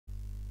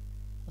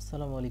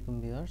আসসালামু আলাইকুম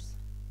ভিউয়ার্স।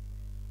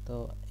 তো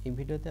এই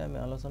ভিডিওতে আমি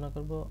আলোচনা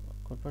করব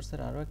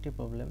কোডফোর্সের আরও একটি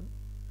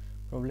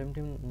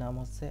প্রবলেমটির নাম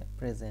হচ্ছে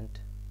প্রেজেন্ট।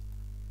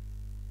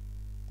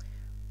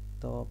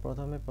 তো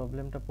প্রথমে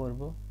প্রবলেমটা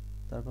পড়ব,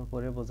 তারপর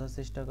পড়ে বোঝার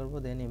চেষ্টা করব,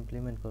 দেন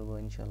ইমপ্লিমেন্ট করব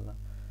ইনশাল্লাহ।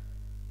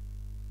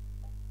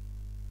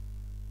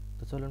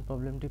 তো চলুন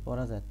প্রবলেমটি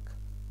পড়া যাক।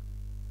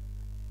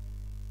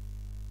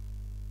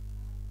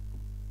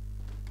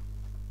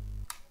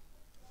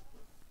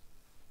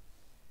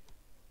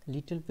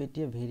 Little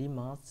পেটিয়া very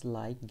much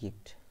like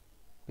gift.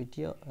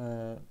 পেটিয়া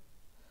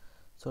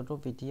ছোট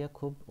পেটিয়া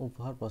খুব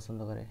উপহার পছন্দ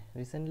করে।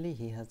 Recently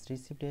he has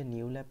received a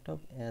new laptop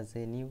as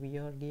a new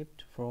year gift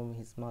from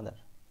his mother.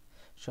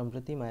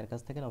 সম্প্রতি মায়ের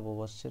কাছ থেকে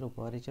নববর্ষের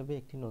উপহার হিসেবে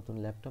একটি নতুন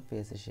ল্যাপটপ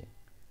পেয়েছে সে।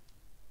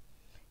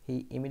 হি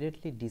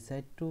immediately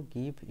decide to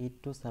give it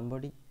two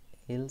somebody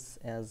else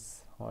as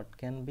what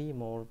can be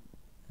more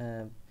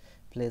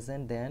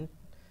pleasant than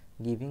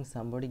giving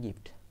somebody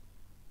gift.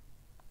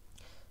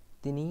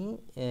 তিনি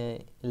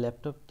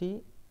ল্যাপটপটি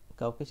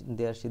কাউকে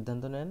দেওয়ার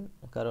সিদ্ধান্ত নেন,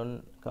 কারণ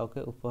কাউকে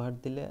উপহার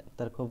দিলে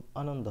তার খুব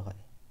আনন্দ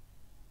হয়।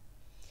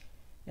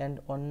 And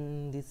on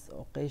this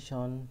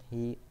occasion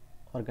he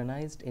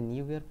organized a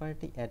New Year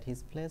party at his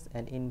place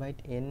and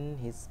invited in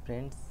his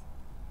friends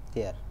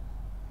there.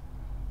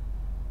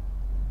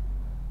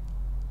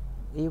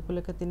 এই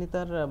উপলক্ষে তিনি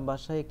তার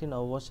বাসায় একটি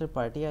নববর্ষের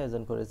পার্টি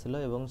আয়োজন করেছিল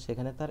এবং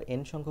সেখানে তার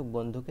n সংখ্যক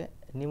বন্ধুকে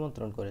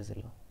নিমন্ত্রণ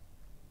করেছিল।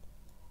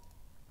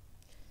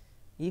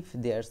 If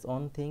there's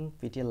one thing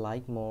Petia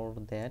like more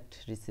that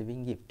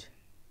receiving gift.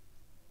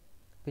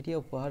 পেটিয়া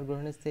উপহার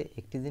গ্রহণের চেয়ে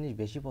একটি জিনিস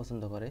বেশি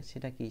পছন্দ করে,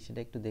 সেটা কি সেটা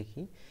একটু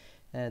দেখি।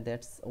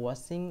 That's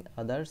watching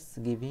others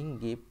giving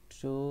gift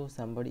two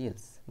somebody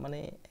else, মানে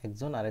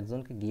একজন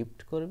আরেকজনকে গিফট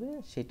করবে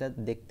সেটা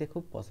দেখতে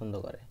খুব পছন্দ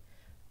করে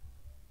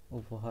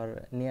উপহার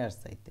নেয়ার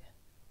চাইতে।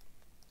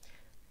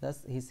 Thus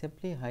he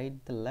simply hide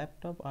the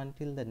laptop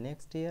until the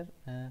next year.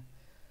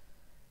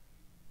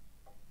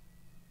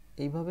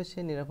 এইভাবে সে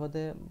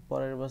নিরাপদে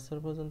পরের বছর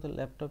পর্যন্ত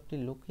ল্যাপটপটি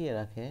লুকিয়ে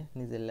রাখে,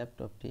 নিজের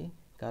ল্যাপটপটি,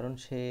 কারণ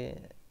সে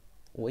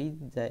ওই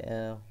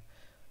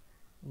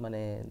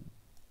মানে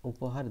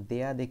উপহার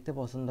দেয়া দেখতে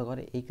পছন্দ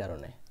করে এই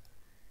কারণে।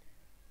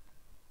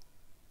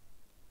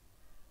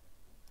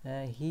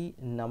 হি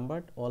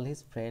numbered all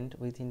his friend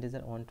with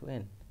integer 1 to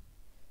n।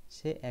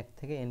 সে 1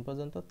 থেকে n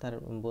পর্যন্ত তার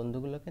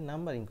বন্ধুগুলোকে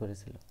নাম্বারিং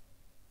করেছিল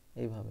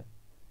এইভাবে,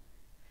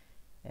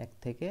 1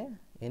 থেকে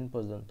n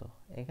পর্যন্ত।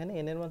 এখানে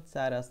n এর মান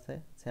 4 আছে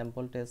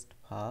স্যাম্পল টেস্ট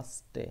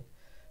ফার্স্টে,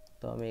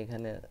 তো আমি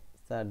এখানে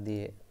 4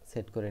 দিয়ে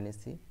সেট করে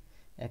নিছি।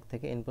 1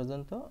 থেকে n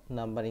পর্যন্ত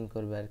নাম্বারিং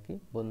করবে আর কি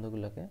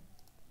বন্ধুগুলোকে।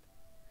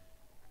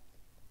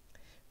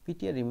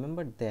 Petia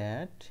remembered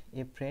that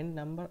a friend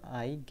number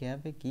I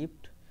gave a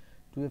gift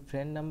to a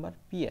friend number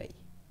PI.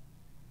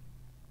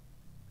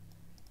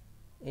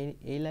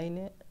 এই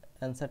লাইনে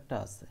অ্যান্সারটা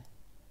আছে,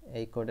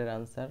 এই কোডের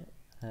আনসার,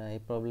 এই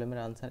প্রবলেমের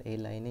আনসার এই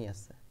লাইনেই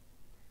আছে।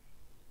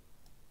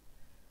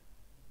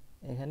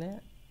 এখানে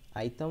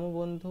আইতম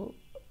বন্ধু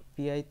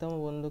পিআইতম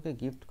বন্ধুকে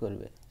গিফট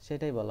করবে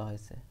সেটাই বলা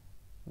হয়েছে।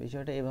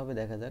 বিষয়টা এভাবে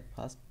দেখা যাক।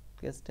 ফার্স্ট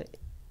কেসটা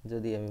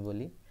যদি আমি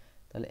বলি,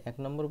 তাহলে 1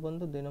 নম্বর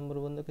বন্ধু 2 নম্বর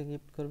বন্ধুকে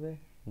গিফট করবে,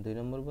 2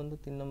 নম্বর বন্ধু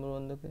 3 নম্বর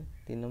বন্ধুকে,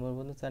 3 নম্বর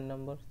বন্ধু 4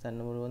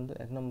 নম্বর বন্ধু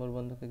 1 নম্বর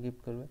বন্ধুকে গিফট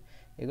করবে।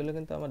 এগুলো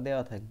কিন্তু আমার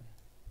দেওয়া থাকবে,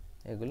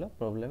 এগুলো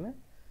প্রবলেমে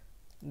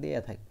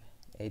দেওয়া থাকবে।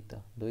 এই তো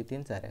 2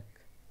 3 4 1।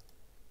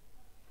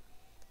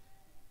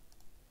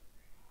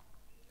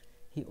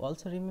 He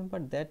also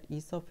remembered that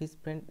each of his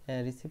friends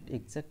received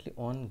exactly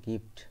one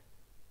gift.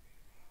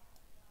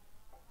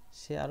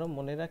 সে আরো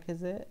মনে রাখে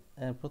যে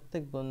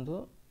প্রত্যেক বন্ধু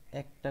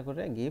একটা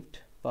করে গিফট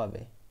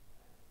পাবে,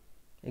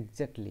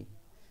 এক্স্যাক্টলি,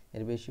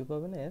 এর বেশিও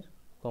পাবে না, এর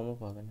কমও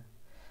পাবে না।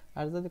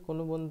 আর যদি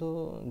কোনো বন্ধু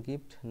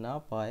গিফট না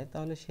পায়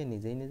তাহলে সে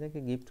নিজেই নিজেকে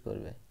গিফট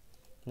করবে।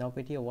 Now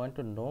Petia want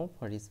to know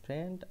for his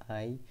friend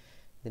I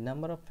the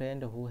number of friend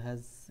who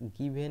has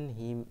given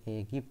him a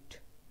gift.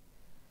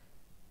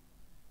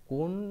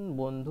 কোন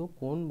বন্ধু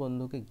কোন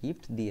বন্ধুকে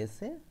গিফট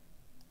দিয়েছে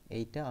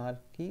এইটা আর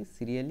কি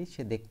সিরিয়ালি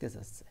সে দেখতে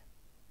চাচ্ছে।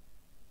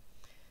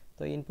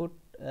 তো ইনপুট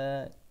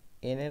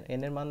n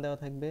এর মান দেওয়া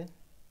থাকবে,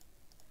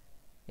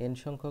 n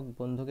সংখ্যক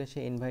বন্ধুকে সে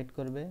ইনভাইট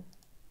করবে,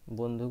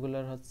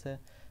 বন্ধুগুলোর হচ্ছে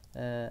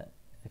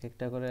এক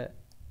একটা করে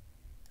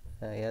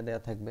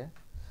দেওয়া থাকবে,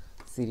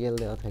 সিরিয়াল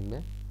দেওয়া থাকবে।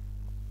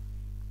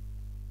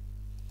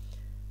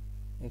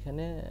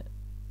 এখানে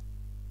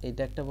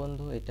এটা একটা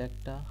বন্ধু, এটা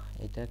একটা,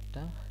 এটা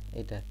একটা,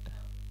 এটা একটা,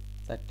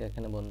 4টে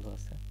এখানে বন্ধু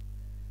আছে।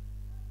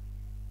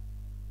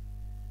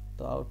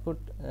 তো আউটপুট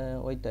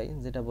ওইটাই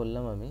যেটা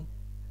বললাম আমি,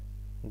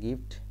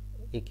 গিফট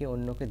একে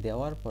অন্যকে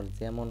দেওয়ার পর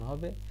যেমন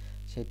হবে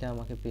সেটা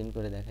আমাকে প্রিন্ট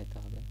করে দেখাতে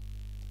হবে।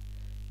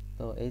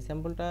 তো এই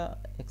স্যাম্পলটা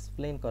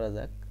এক্সপ্লেইন করা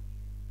যাক।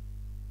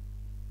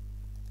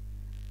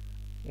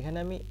 এখানে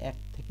আমি 1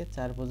 থেকে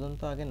 4 পর্যন্ত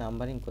আগে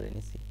নাম্বারিং করে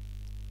নিছি,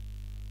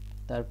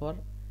 তারপর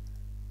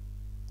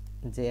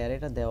যে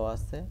অ্যারেটা দেওয়া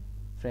আছে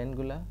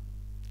ফ্রেন্ডগুলা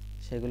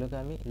সেগুলোকে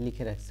আমি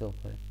লিখে রাখছি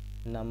উপরে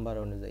নাম্বার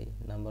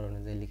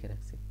অনুযায়ী লিখে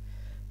রাখছি।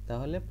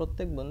 তাহলে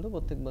প্রত্যেক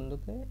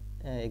বন্ধুকে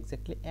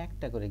এক্স্যাক্টলি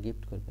একটা করে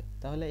গিফট করবে।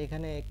 তাহলে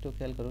এখানে একটু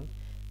খেয়াল করুন,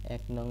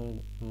 1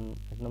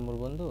 নম্বর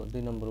বন্ধু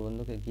 2 নম্বর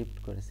বন্ধুকে গিফট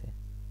করেছে,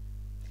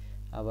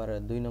 আবার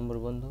 2 নম্বর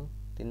বন্ধু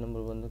 3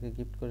 নম্বর বন্ধুকে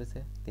গিফট করেছে,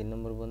 3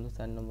 নম্বর বন্ধু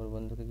 4 নম্বর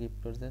বন্ধুকে গিফট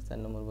করেছে, 4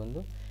 নম্বর বন্ধু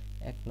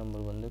 1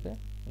 নম্বর বন্ধুকে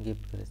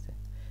গিফট করেছে।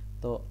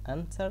 তো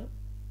অ্যান্সার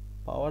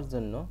পাওয়ার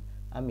জন্য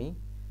আমি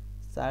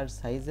 4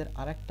 সাইজের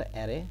আরেকটা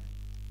অ্যারে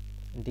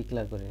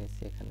ডিক্লেয়ার করে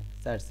নিয়েছি এখানে,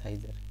 4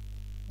 সাইজের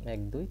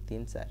 1 2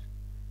 3 4,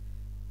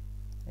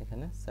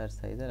 এখানে 4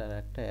 সাইজের আর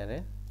একটা অ্যারে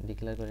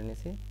ডিক্লেয়ার করে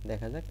নিয়েছি।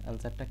 দেখা যাক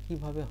অ্যান্সারটা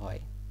কিভাবে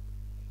হয়।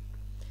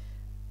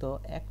 তো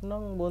 1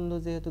 নং বন্ধু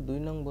যেহেতু 2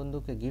 নং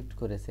বন্ধুকে গিফট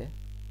করেছে,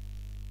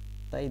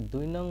 তাই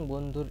 2 নং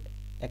বন্ধুর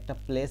একটা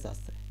প্লেস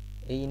আছে,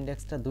 এই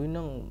ইন্ডেক্সটা 2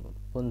 নং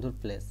বন্ধুর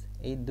প্লেস,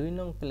 এই 2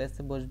 নং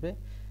প্লেসে বসবে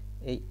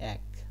এই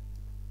 1।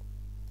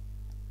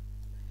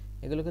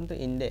 এগুলো কিন্তু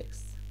ইন্ডেক্স,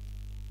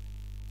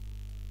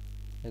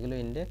 এগুলো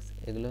ইন্ডেক্স,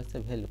 এগুলো হচ্ছে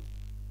ভ্যালু।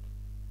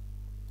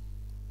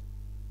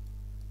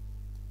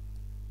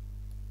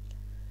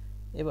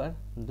 এবার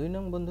 2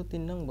 নং বন্ধু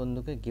 3 নং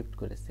বন্ধুকে গিফট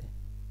করেছে।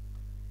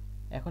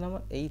 এখন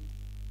আমার এই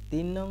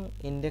 3 নং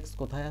ইন্ডেক্স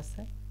কোথায়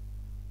আছে?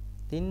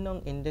 3 নং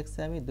ইন্ডেক্সে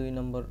আমি 2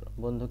 নম্বর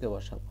বন্ধুকে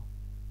বসাবো।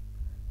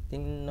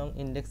 3 নং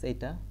ইন্ডেক্স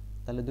এইটা,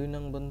 তাহলে 2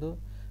 নং বন্ধু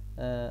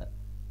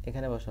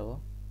এখানে বসাবো।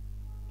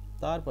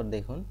 তারপর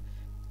দেখুন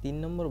 3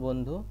 নম্বর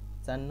বন্ধু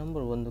 4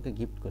 নম্বর বন্ধুকে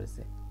গিফট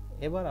করেছে।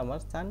 এবার আমার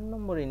 4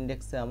 নম্বর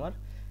ইন্ডেক্সে আমার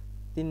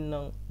 3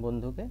 নং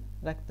বন্ধুকে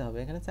রাখতে হবে।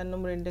 এখানে 4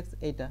 নম্বর ইন্ডেক্স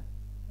এইটা,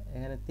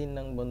 এখানে 3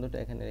 নং বন্ধুটা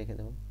এখানে রেখে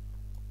দেব।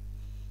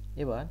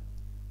 এবার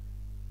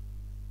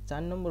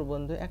 4 নম্বর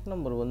বন্ধু 1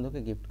 নম্বর বন্ধুকে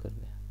গিফট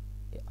করবে।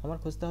 আমার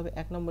খুঁজতে হবে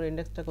 1 নম্বর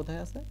ইন্ডেক্সটা কোথায়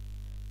আছে।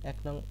 1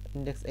 নং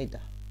ইন্ডেক্স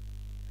এইটা,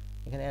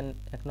 এখানে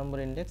 1 নম্বর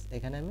ইন্ডেক্স,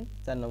 এখানে আমি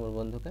 4 নম্বর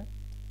বন্ধুকে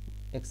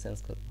এক্সচেঞ্জ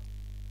করব।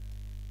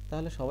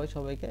 তাহলে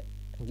সবাইকে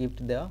গিফট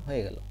দেওয়া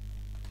হয়ে গেল।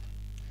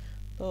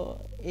 তো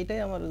এটাই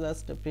আমার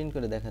জাস্ট প্রিন্ট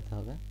করে দেখাতে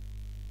হবে।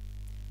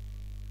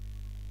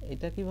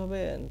 এটা কিভাবে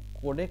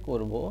কোডে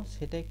করব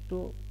সেটা একটু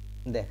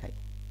দেখাই।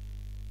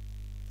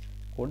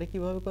 কোডে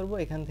কিভাবে করব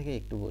এখান থেকে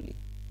একটু বলি।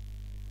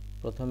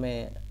 প্রথমে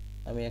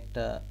আমি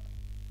একটা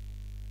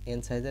n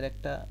সাইজের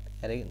একটা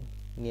অ্যারে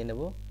নিয়ে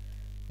নেব,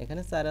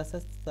 এখানে 4 আছে,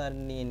 4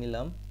 নিয়ে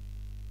নিলাম।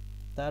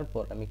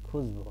 তারপর আমি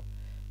খুঁজব,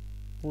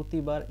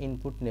 প্রতিবার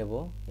ইনপুট নেব,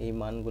 এই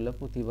মানগুলো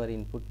প্রতিবার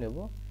ইনপুট নেব।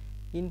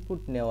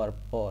 ইনপুট নেওয়ার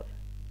পর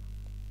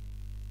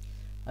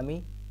আমি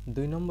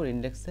 2 নম্বর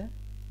ইন্ডেক্সে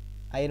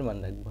i এর মান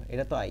রাখবো।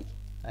 এটা তো i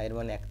এর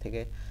মান 1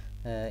 থেকে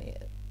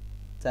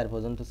 4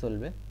 পর্যন্ত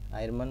চলবে।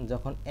 i এর মান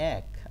যখন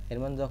 1, i এর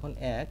মান যখন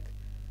 1,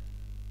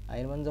 i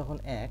এর মান যখন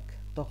 1,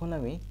 তখন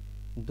আমি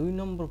 2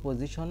 নম্বর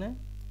পজিশনে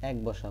 1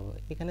 বসাবো।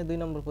 এখানে 2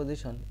 নম্বর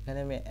পজিশন, এখানে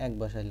আমি 1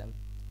 বসাইলাম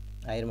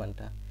i এর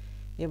মানটা।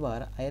 এবার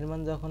i এর মান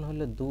যখন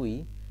হলো 2,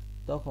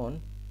 তখন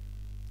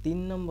 3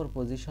 নম্বর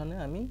পজিশনে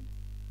আমি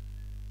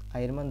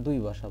i এর মান 2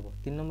 বসাবো।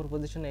 3 নম্বর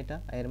পজিশনে এটা,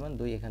 i এর মান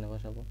 2 এখানে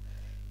বসাবো।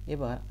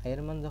 এবার i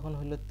এর মান যখন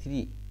হলো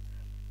 3,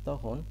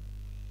 তখন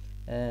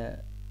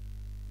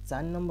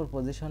 4 নম্বর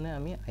পজিশনে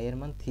আমি i এর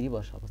মান 3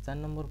 বসাবো। 4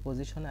 নম্বর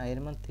পজিশনে i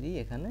এর মান 3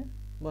 এখানে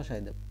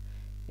বসাই দেব।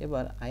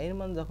 এবার i এর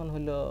মান যখন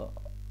হলো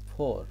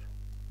 4,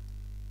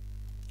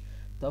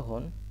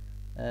 তখন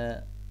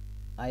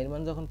i এর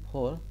মান যখন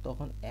 4,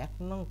 তখন 1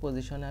 নং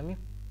পজিশনে আমি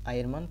i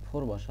এর মান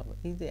 4 বসাবো।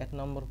 এই যে 1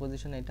 নম্বর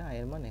পজিশনে এটা i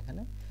এর মান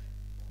এখানে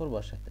 4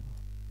 বসাই দেব।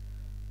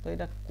 তো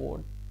এটা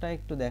কোডটা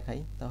একটু দেখাই,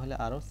 তাহলে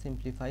আরো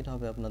সিম্পলিফাইড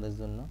হবে আপনাদের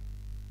জন্য।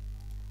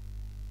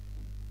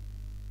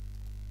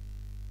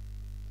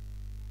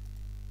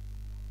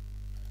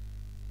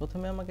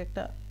 প্রথমে আমাকে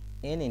একটা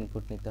n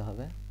ইনপুট নিতে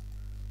হবে,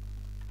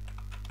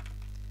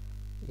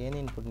 n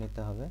ইনপুট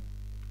নিতে হবে।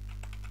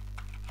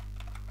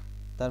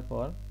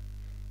 তারপর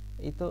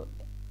এই তো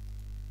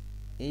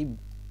এই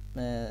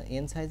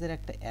n সাইজের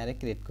একটা অ্যারে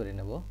ক্রিয়েট করে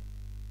নেব।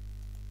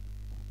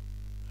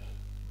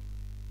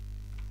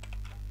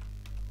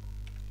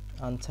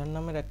 আনসার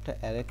নামের একটা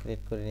অ্যারে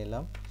ক্রিয়েট করে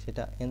নিলাম,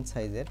 সেটা n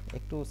সাইজের,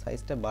 একটু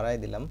সাইজটা বাড়াই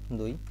দিলাম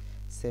 2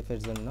 সেফের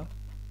জন্য।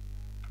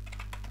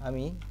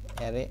 আমি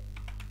অ্যারে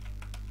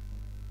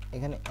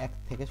এখানে 1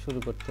 থেকে শুরু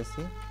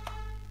করতেছি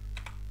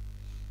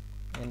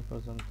n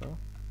পর্যন্ত।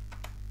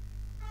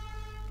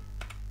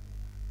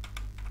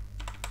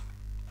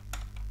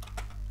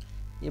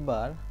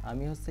 এবার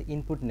আমি হচ্ছে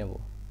ইনপুট নেব,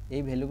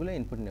 এই ভ্যালুগুলো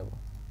ইনপুট নেব,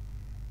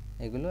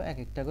 এগুলো এক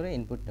একটা করে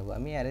ইনপুট নেব।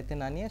 আমি অ্যারেতে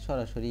না নিয়ে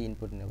সরাসরি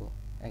ইনপুট নেব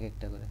এক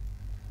একটা করে।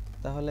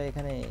 তাহলে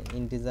এখানে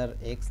ইন্টিজার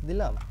x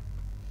দিলাম,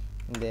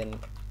 দেন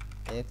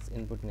x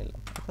ইনপুট নিলাম,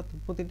 অর্থাৎ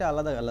প্রতিটা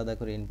আলাদা আলাদা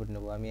করে ইনপুট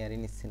নেব। আমি অ্যারে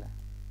নিচ্ছি না,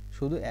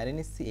 শুধু অ্যারে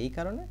নিচ্ছি এই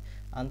কারণে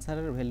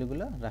আনসারের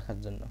ভ্যালুগুলো রাখার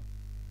জন্য।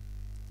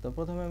 তো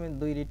প্রথমে আমি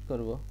 2 রিড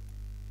করব।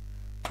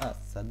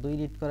 আচ্ছা, 2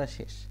 রিড করা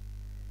শেষ।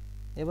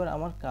 এবার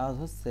আমার কাজ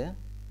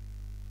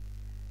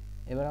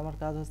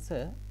হচ্ছে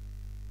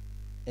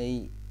এই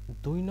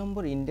 2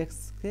 নম্বর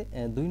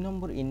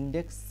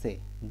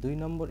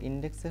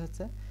ইন্ডেক্সে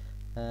হচ্ছে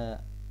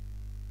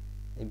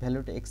এই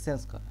ভ্যালুটা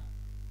এক্সচেঞ্জ করা।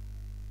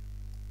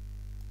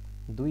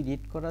 2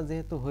 রিড করা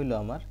যেহেতু হইল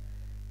আমার,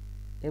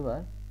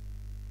 এবার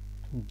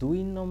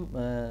 2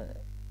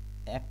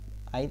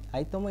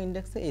 আইতম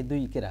ইন্ডেক্সে এই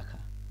 2 কে রাখা।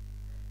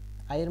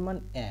 i এর মান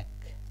 1,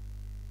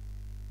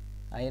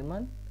 i এর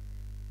মান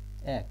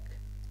 1।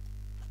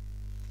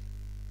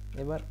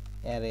 এবার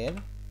অ্যারের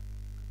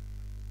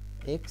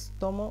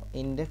xতম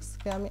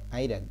ইন্ডেক্সকে আমি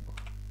i রাখব,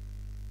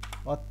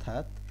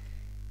 অর্থাৎ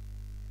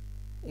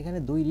এখানে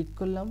 2 রিড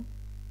করলাম,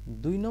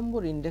 2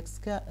 নম্বর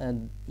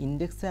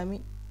ইন্ডেক্সে আমি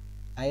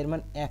i এর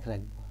মান 1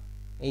 রাখব।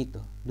 এই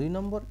তো 2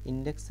 নম্বর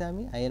ইন্ডেক্সে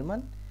আমি i এর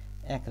মান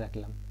 1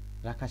 রাখলাম,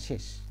 রাখা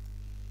শেষ।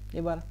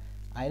 এবার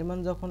i এর মান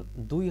যখন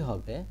 2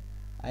 হবে,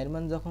 i এর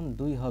মান যখন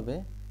 2 হবে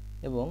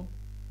এবং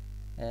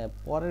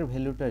পরের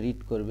ভ্যালুটা রিড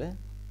করবে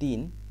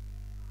 3,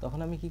 তখন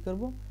আমি কি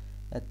করব,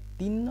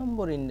 3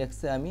 নম্বর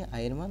ইন্ডেক্সে আমি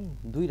i এর মান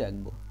 2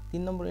 রাখব।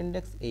 3 নম্বর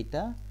ইন্ডেক্স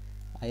এইটা,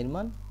 i এর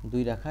মান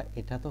 2 রাখা,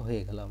 এটা তো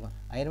হয়ে গেল আমার।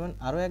 i এর মান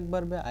আরও এক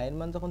বাড়বে, i এর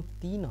মান যখন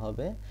 3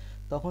 হবে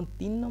তখন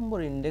 3 নম্বর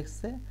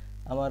ইন্ডেক্সে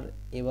আমার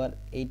এবার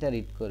এইটা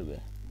রিড করবে,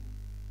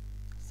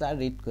 4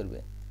 রিড করবে।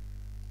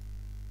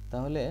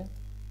 তাহলে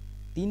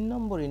 3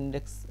 নম্বর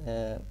ইন্ডেক্স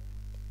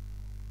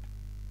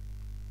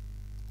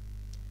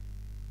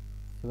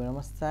এবার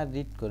আমার 4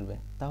 রিড করবে,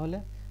 তাহলে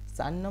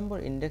 4 নম্বর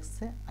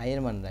ইন্ডেক্সে i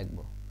এর মান রাখব।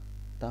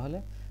 তাহলে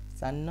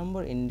 4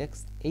 নম্বর ইন্ডেক্স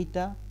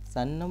এইটা,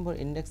 4 নম্বর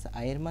ইন্ডেক্সে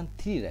i এর মান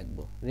 3 রাখব,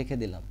 রেখে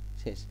দিলাম,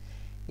 শেষ।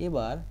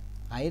 এবার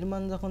i এর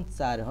মান যখন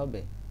 4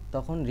 হবে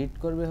তখন রিড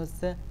করবে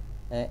হচ্ছে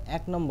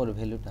 1 নম্বর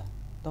ভ্যালুটা,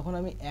 তখন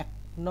আমি 1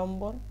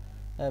 নম্বর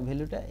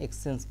ভ্যালুটা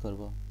এক্সচেঞ্জ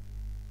করব।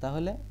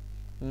 তাহলে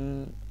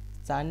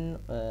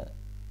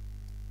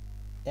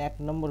 1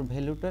 নম্বর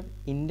ভ্যালুটার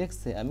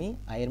ইন্ডেক্সে আমি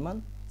i এর মান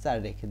 4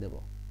 রেখে দেব।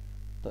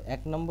 তো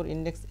 1 নম্বর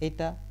ইন্ডেক্স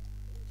এইটা,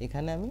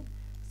 এখানে আমি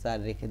 4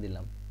 রেখে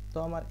দিলাম। তো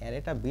আমার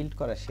অ্যারেটা বিল্ড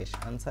করা শেষ,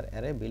 আনসার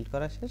অ্যারে বিল্ড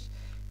করা শেষ।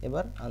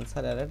 এবার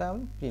আনসার অ্যারেটা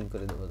আমি প্রিন্ট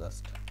করে দেবো,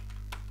 জাস্ট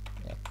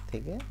 1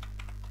 থেকে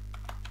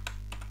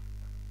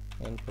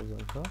n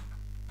পর্যন্ত।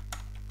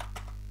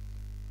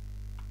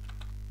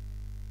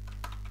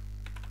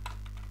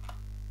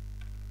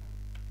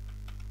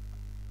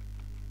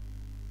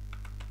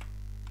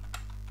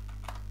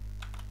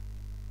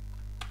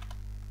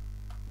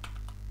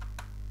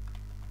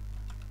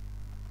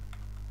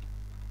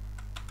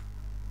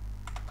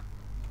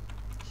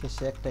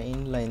 শেষে একটা ইন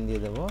লাইন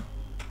দিয়ে দেব।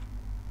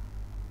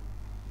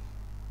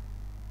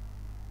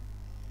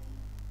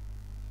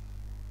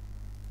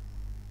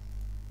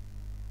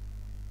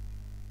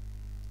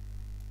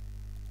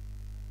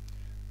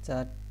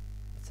 চার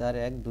 4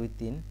 1 2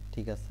 3,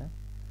 ঠিক আছে।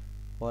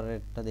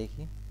 পরেরটা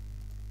দেখি,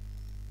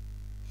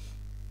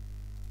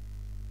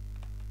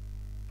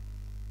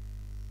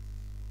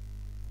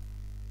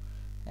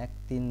 1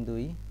 3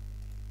 2,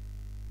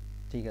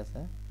 ঠিক আছে।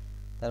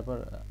 তারপর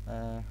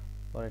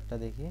পরেরটা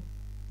দেখি,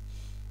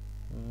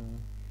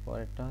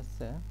 পরেরটা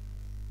হচ্ছে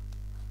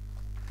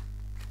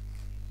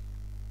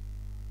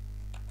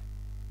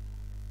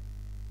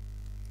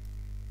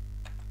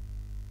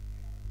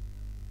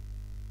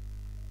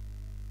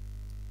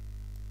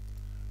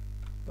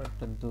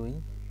পরেরটা 2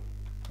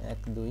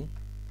 1 2,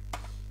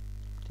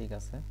 ঠিক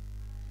আছে।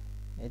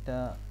 এটা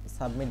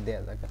সাবমিট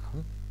দেয়া যাক এখন।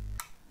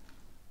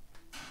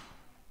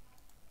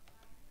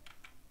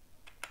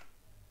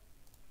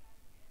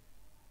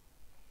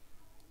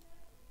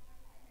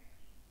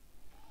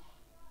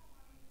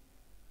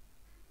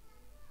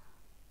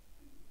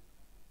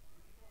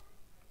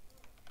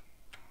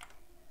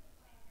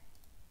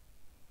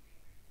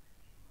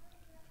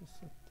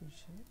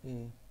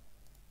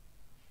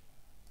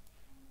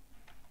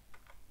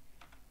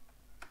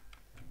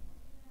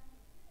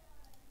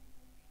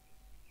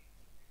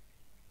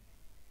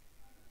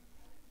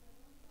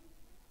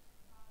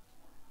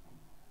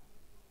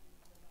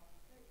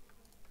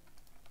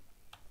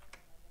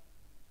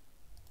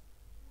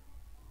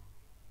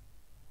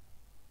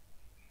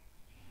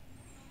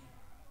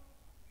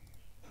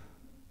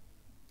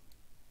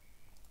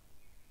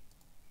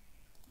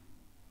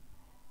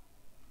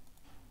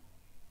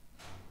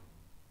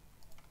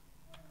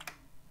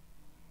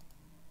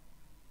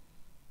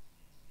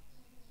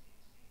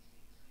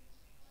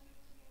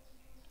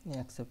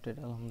 অ্যাকসেপ্টেড,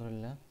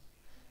 আলহামদুলিল্লাহ।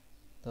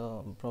 তো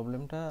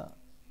প্রবলেমটা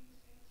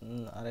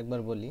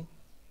আরেকবার বলি,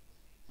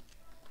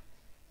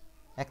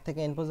 1 থেকে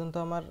n পর্যন্ত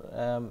আমার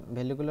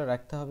ভ্যালুগুলো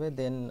রাখতে হবে,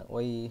 দেন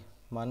ওই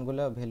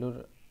মানগুলো ভ্যালুর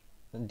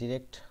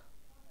ডিরেক্ট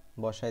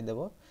বসাই দেব।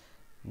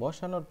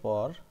 বসানোর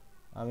পর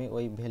আমি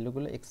ওই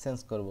ভ্যালুগুলো এক্সচেঞ্জ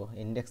করব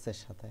ইন্ডেক্সের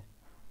সাথে।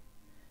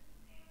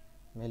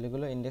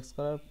 ভ্যালুগুলো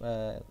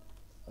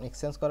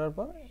এক্সচেঞ্জ করার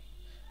পর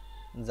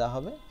যা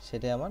হবে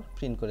সেটাই আমার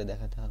প্রিন্ট করে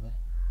দেখাতে হবে।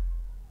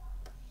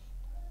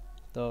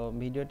 তো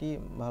ভিডিওটি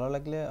ভালো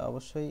লাগলে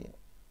অবশ্যই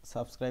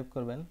সাবস্ক্রাইব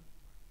করবেন।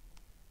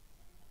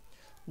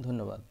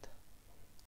 ধন্যবাদ।